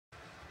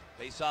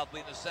Face-off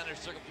leading the center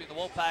circle between the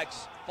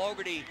Wolfpacks,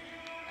 Fogarty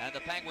and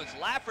the Penguins.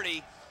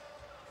 Lafferty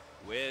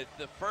with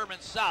the Furman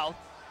South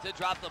to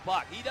drop the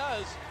puck. He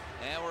does,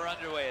 and we're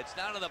underway. It's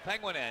down to the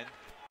Penguin end.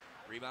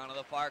 Rebound in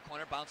the far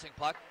corner, bouncing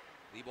puck.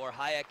 Libor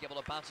Hayek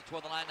able to bounce it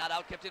toward the line, not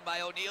out, kept in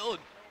by O'Neill.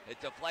 It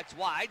deflects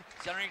wide,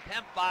 centering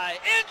attempt by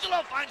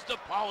Angelo, finds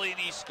DePauli and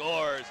he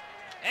scores.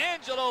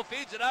 Angelo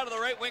feeds it out of the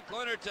right wing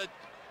corner to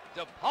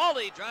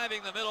DePauli,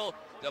 driving the middle.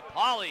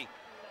 DePauli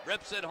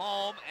rips it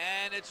home,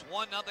 and it's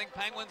 1-0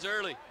 Penguins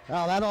early.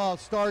 Well, that all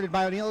started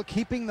by O'Neill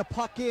keeping the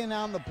puck in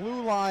on the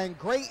blue line.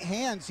 Great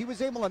hands. He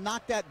was able to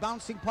knock that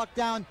bouncing puck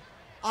down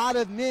out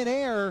of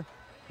midair.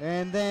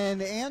 And then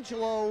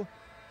Angelo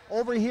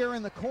over here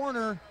in the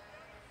corner,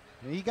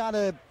 he got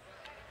a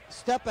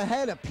step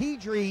ahead of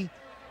Pedri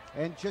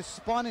and just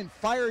spun and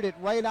fired it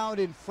right out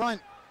in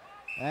front.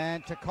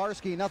 And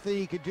Tokarski, nothing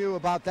he could do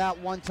about that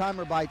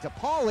one-timer by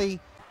DePauli.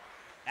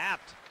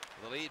 Apt,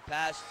 the lead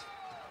pass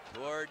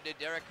toward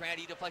Derek Grant.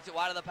 He deflects it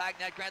wide of the pack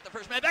net. Grant, the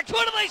first man back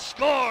toward it, they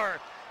score!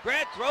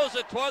 Grant throws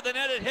it toward the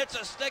net, it hits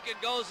a stick and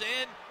goes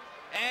in,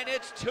 and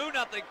it's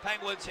 2-0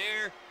 Penguins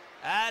here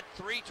at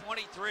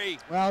 3:23.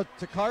 Well,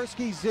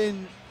 Tokarski's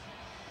in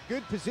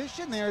good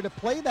position there to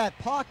play that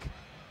puck,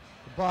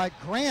 but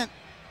Grant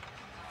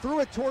threw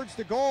it towards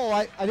the goal.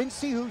 I didn't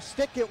see whose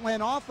stick it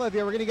went off of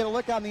here. We're going to get a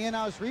look on the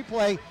in-house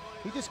replay.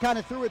 He just kind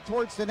of threw it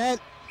towards the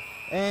net,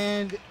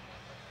 and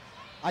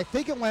I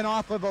think it went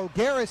off of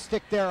O'Gara's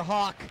stick there,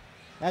 Hawk,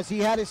 as he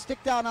had his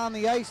stick down on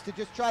the ice to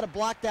just try to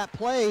block that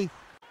play.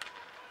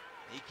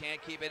 He can't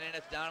keep it in.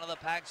 It's down to the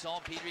pack zone.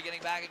 Pedri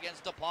getting back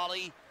against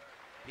DePauli.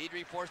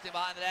 Pedri forced him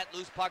behind the net.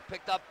 Loose puck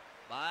picked up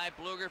by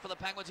Bluger for the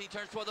Penguins. He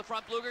turns toward the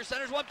front. Bluger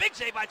centers one. Big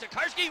save by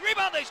Tokarski.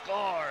 Rebound, they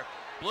score.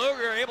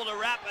 Bluger able to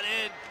wrap it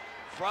in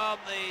from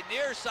the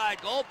near side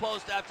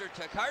goalpost after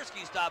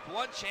Tokarski stopped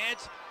one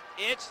chance.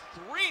 It's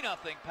 3-0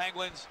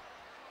 Penguins.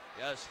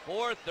 Just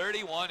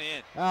 4:31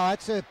 in. Oh,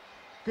 that's a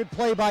good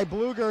play by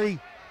Bluger. He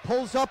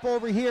pulls up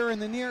over here in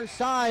the near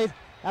side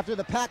after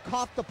the pack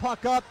coughed the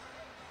puck up.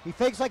 He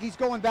fakes like he's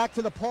going back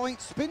to the point,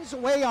 spins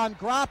away on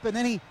Gropp, and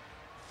then he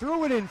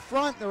threw it in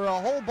front. There were a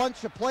whole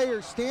bunch of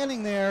players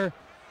standing there.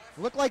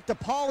 Looked like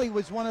DePauli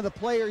was one of the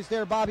players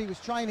there Bobby was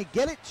trying to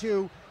get it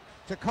to.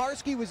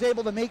 Tokarski was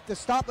able to make the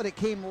stop, but it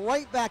came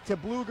right back to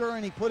Bluger,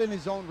 and he put in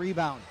his own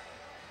rebound.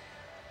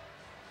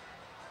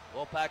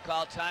 Wolfpack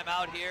called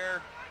timeout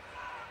here.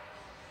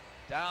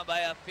 Down by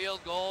a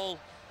field goal.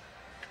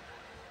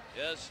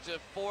 Just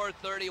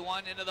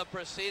 4:31 into the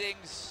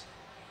proceedings.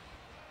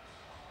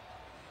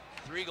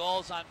 3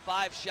 goals on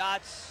 5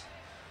 shots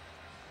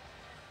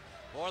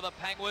for the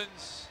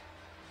Penguins.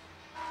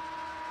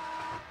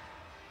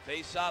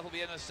 Face-off will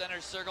be in the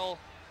center circle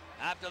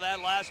after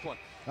that last one.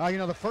 You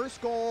know, the first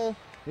goal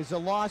is a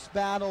lost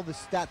battle.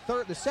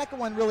 The second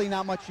one, really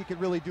not much you could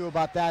really do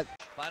about that.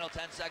 Final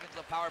 10 seconds of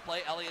the power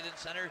play. Elliott in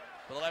center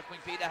for the left wing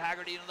feed to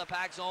Haggerty into the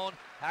pack zone.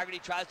 Haggerty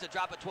tries to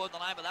drop it toward the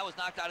line, but that was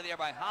knocked out of the air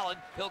by Holland.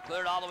 He'll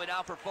clear it all the way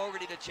down for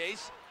Fogarty to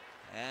chase.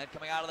 And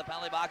coming out of the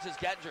penalty box is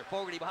Gettinger.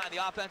 Fogarty behind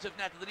the offensive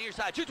net to the near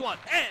side. Shoots one,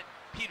 and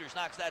Peters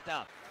knocks that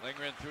down.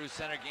 Lingering through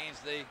center, gains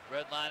the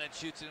red line and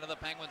shoots it into the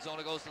Penguin zone.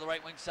 It goes to the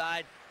right wing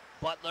side.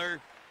 Butler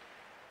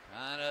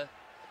trying to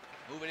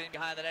move it in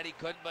behind the net. He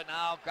couldn't, but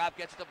now Gropp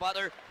gets it to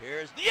Butler.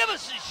 Here's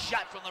Nieves'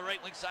 shot from the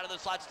right wing side of the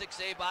slot. Stick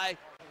save by.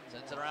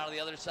 Sends it around to the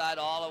other side,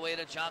 all the way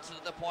to Johnson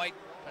at the point.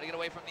 Trying to get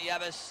away from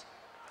Nieves.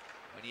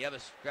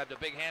 Nieves grabbed a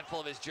big handful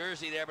of his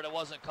jersey there, but it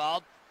wasn't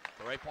called.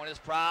 The right point is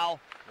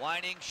Prowl.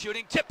 Winding,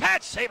 shooting, tip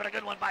patch. Saving a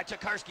good one by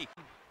Tokarski.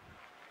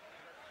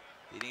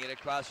 Feeding it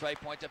across right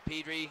point to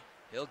Pedri.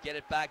 He'll get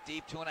it back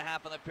deep,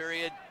 2.5 in the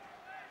period.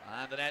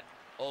 On the net,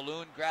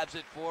 O'Loon grabs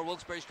it for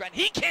Wilkes-Barre Strand.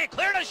 He can't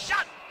clear it. A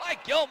shot by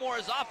Gilmore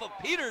is off of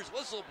Peters.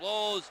 Whistle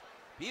blows.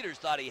 Peters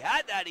thought he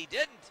had that. He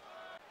didn't.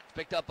 It's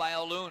picked up by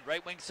O'Loon,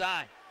 right wing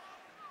side.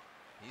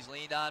 He's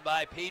leaned on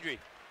by Pedri.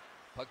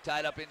 Puck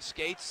tied up in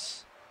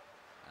skates.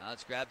 Now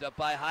it's grabbed up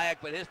by Hayek,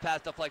 but his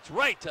pass deflects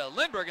right to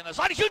Lindbergh in the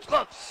side. He shoots,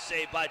 glove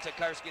saved by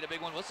Tokarski. The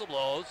big one, whistle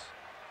blows.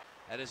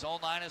 At his own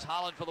line is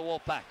Holland for the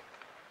Wolfpack.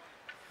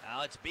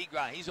 Now it's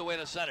Bigra. He's away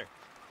to center.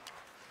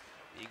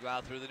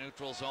 Bigra through the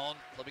neutral zone,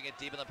 flipping it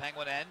deep in the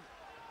Penguin end.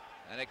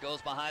 And it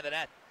goes behind the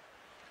net.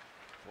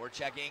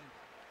 Forechecking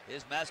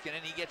is Meskin,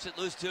 and he gets it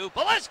loose to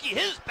Bolesky.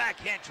 His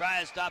backhand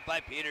try is stopped by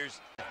Peters.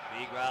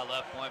 Bigra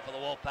left point for the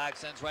Wolfpack,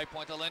 sends right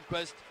point to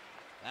Lindquist.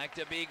 Back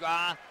to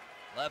Bigra.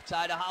 Left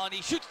side to Holland,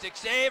 he shoots, stick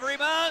save,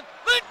 rebound.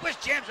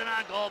 Lindquist jams it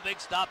on goal, big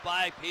stop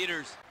by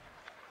Peters.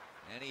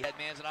 And he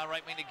headmans it on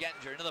right wing to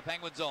Gettinger into the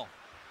Penguin zone.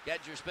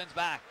 Gettinger spins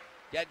back.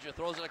 Gettinger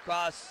throws it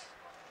across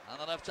on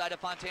the left side to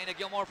Fontana.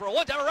 Gilmore for a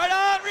one-timer, right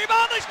on,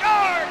 rebound, they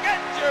score!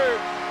 Gettinger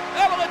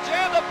able to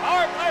jam the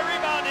power play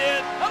rebound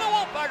in, and the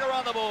Wolfpack are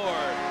on the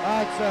board.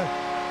 It's a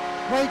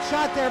great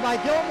shot there by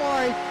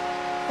Gilmore. He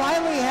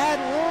finally had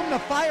room to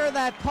fire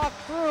that puck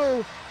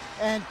through,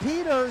 and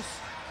Peters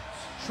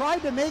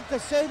tried to make the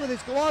save with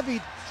his glove. He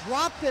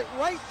dropped it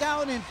right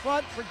down in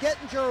front for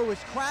Gettinger, who was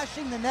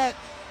crashing the net,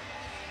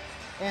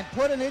 and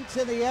put it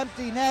into the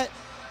empty net.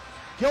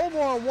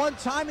 Gilmore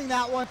one-timing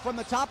that one from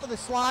the top of the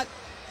slot.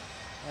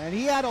 And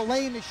he had a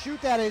lane to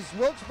shoot that as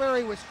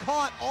Wilkes-Barre was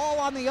caught all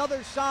on the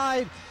other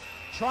side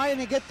trying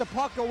to get the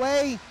puck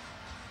away.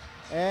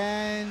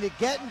 And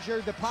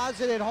Gettinger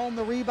deposited home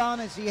the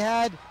rebound as he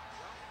had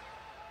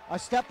a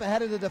step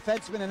ahead of the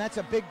defenseman, and that's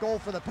a big goal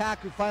for the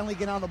Pack, who finally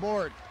get on the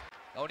board.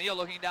 O'Neill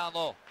looking down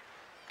low.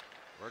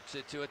 Works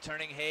it to a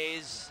turning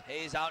Hayes.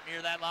 Hayes out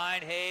near that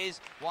line. Hayes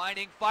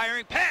winding,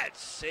 firing, pads.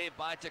 Saved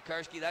by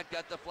Tokarski. That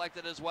got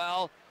deflected as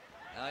well.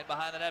 Now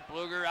behind the net,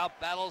 Bluger out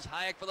battles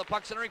Hayek for the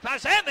puck, centering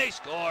pass, and they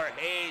score.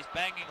 Hayes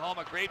banging home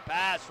a great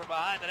pass from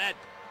behind the net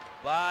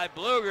by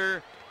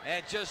Bluger.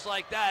 And just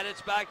like that,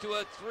 it's back to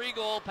a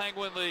 3-goal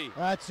Penguin lead.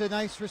 That's a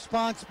nice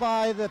response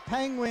by the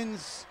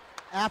Penguins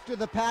after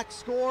the Pack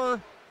score.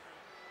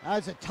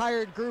 As a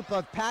tired group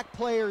of Pack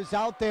players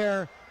out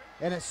there,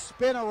 and a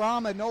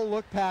spinorama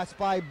no-look pass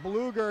by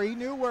Bluger. He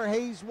knew where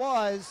Hayes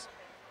was,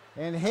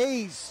 and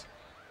Hayes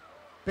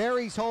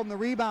buries home the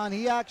rebound.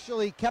 He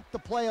actually kept the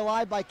play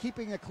alive by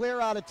keeping a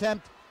clear-out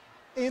attempt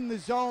in the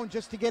zone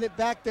just to get it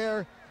back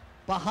there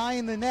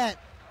behind the net.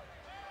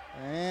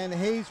 And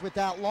Hayes, with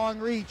that long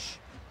reach,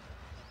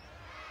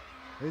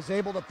 is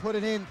able to put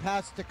it in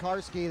past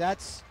Tokarski.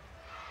 That's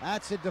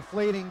a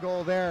deflating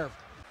goal there.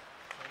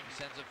 He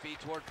sends a feed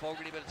toward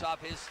Fogarty, but it's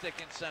off his stick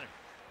in center.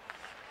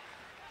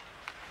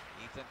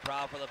 Ethan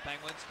Proud for the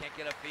Penguins, can't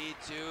get a feed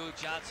to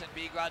Johnson.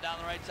 Begrad down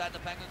the right side of the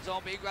Penguin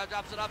zone. Begrad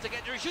drops it off to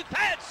Gettinger. Shoots,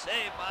 pads,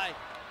 saved by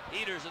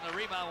Peters, and the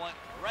rebound went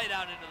right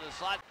out into the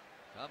slot.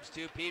 Comes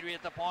to Petrie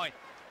at the point.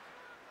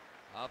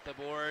 Off the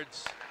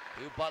boards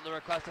to Butler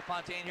across to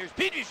Fontaine. Here's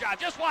Petrie's shot,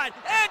 just wide,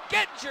 and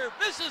Gettinger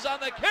misses on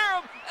the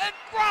carom, and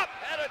Gropp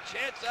had a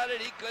chance at it.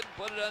 He couldn't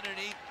put it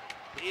underneath.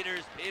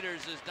 Peters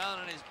is down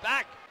on his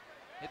back.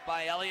 Hit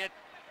by Elliott.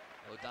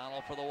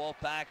 O'Donnell for the Wolf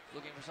Pack,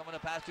 looking for someone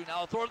to pass to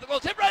now. Throw to the goal,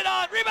 tip right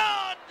on,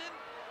 rebound! And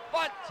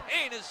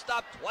Fontaine is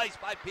stopped twice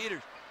by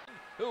Peters,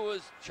 who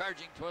was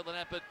charging toward the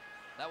net, but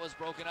that was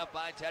broken up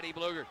by Teddy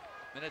Bluger.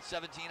 Minute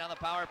 17 on the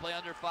power play,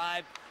 under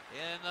 5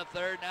 in the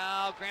third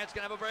now. Grant's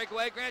gonna have a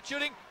breakaway, Grant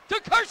shooting.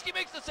 Tokarski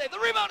makes the save, the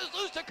rebound is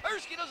loose.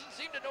 Tokarski doesn't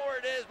seem to know where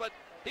it is, but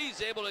he's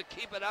able to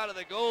keep it out of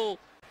the goal.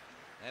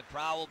 And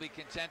Prowl will be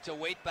content to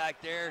wait back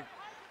there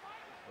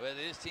with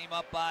his team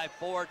up by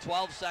 4,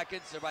 12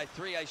 seconds, or by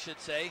 3, I should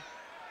say.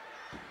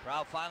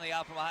 Proud finally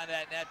out from behind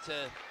that net to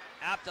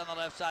Apt on the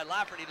left side.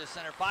 Lafferty to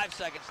center, 5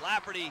 seconds.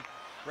 Lafferty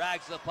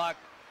drags the puck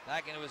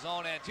back into his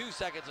own end, 2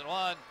 seconds and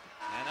 1,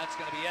 and that's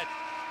going to be it.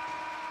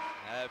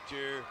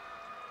 After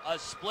a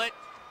split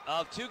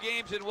of 2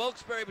 games in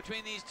Wilkes-Barre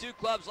between these two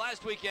clubs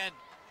last weekend,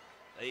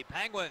 the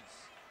Penguins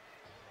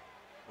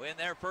win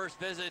their first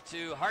visit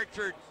to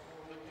Hartford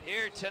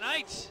here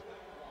tonight.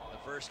 The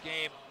first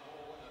game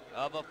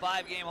of a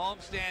 5-game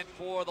homestand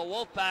for the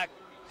Wolf Pack.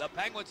 The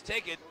Penguins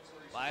take it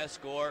by a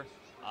score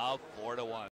of 4-1.